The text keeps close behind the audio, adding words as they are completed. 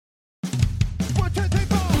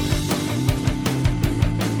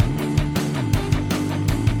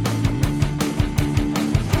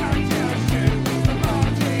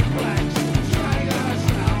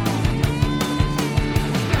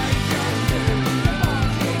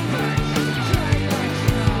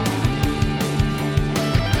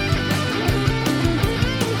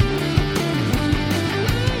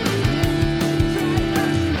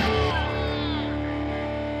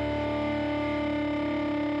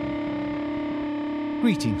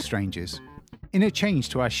Greetings, strangers. In a change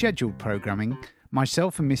to our scheduled programming,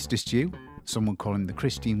 myself and Mr. Stew, some would call him the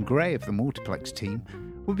Christian Grey of the Multiplex team,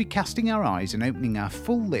 will be casting our eyes and opening our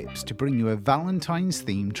full lips to bring you a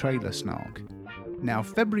Valentine's-themed trailer snark. Now,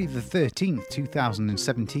 February the 13th,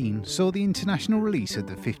 2017 saw the international release of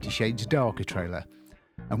the 50 Shades Darker trailer,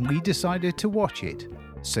 and we decided to watch it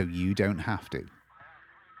so you don't have to.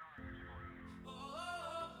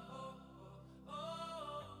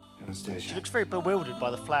 She looks very bewildered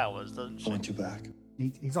by the flowers, doesn't she? I want you back.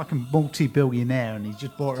 He's like a multi-billionaire and he's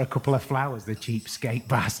just bought her a couple of flowers, the cheapskate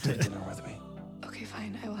bastard. Dinner with me. Okay,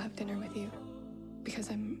 fine. I will have dinner with you. Because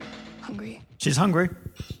I'm hungry. She's hungry.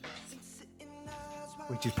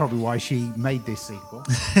 Which is probably why she made this sequel.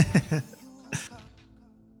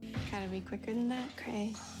 Gotta be quicker than that,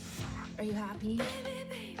 Cray. Are you happy?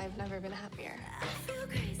 I've never been happier.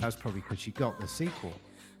 That's probably because she got the sequel.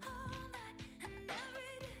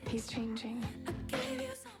 He's changing.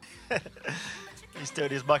 He's doing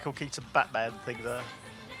his Michael Keaton Batman thing there.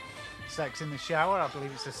 Sex in the shower, I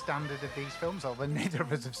believe it's a standard of these films, although neither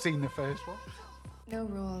of us have seen the first one. No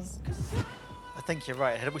rules. I think you're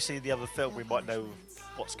right. Had we seen the other film, we might know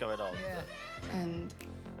what's going on. Yeah. And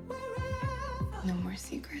no more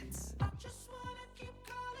secrets.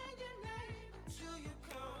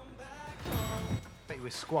 But he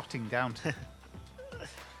was squatting down to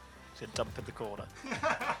To dump in the corner.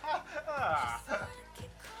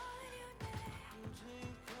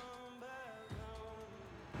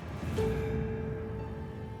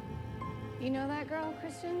 You know that girl,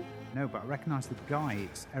 Christian? No, but I recognise the guy.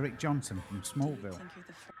 It's Eric Johnson from Smallville.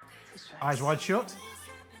 Eyes Wide Shut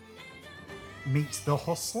meets The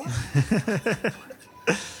Hustler.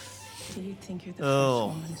 Do you think you're the Oh,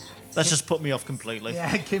 first woman? that's just put me off completely.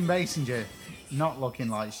 Yeah, Kim Basinger, not looking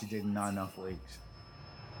like she did in 9.5 weeks.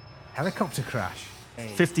 Helicopter crash. Hey.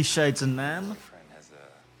 50 Shades of Nan.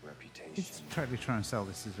 He's totally trying to sell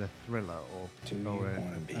this as a thriller or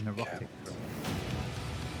an erotic thriller.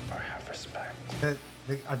 Or have respect.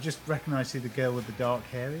 I just recognise who the girl with the dark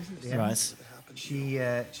hair is at the end. Right. She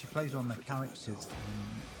plays one of the characters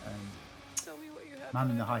in Man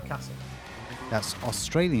in the High Castle. That's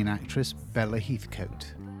Australian actress Bella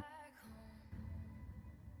Heathcote.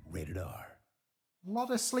 Rated R. A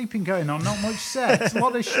lot of sleeping going on, not much sex, a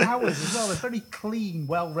lot of showers as well. They're very clean,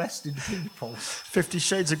 well-rested people. 50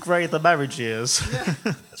 Shades of Grey, the marriage years.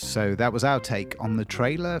 Yeah. So that was our take on the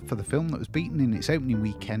trailer for the film that was beaten in its opening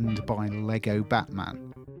weekend by Lego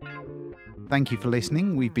Batman. Thank you for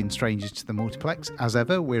listening. We've been Strangers to the Multiplex. As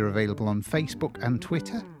ever, we're available on Facebook and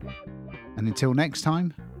Twitter. And until next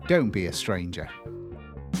time, don't be a stranger.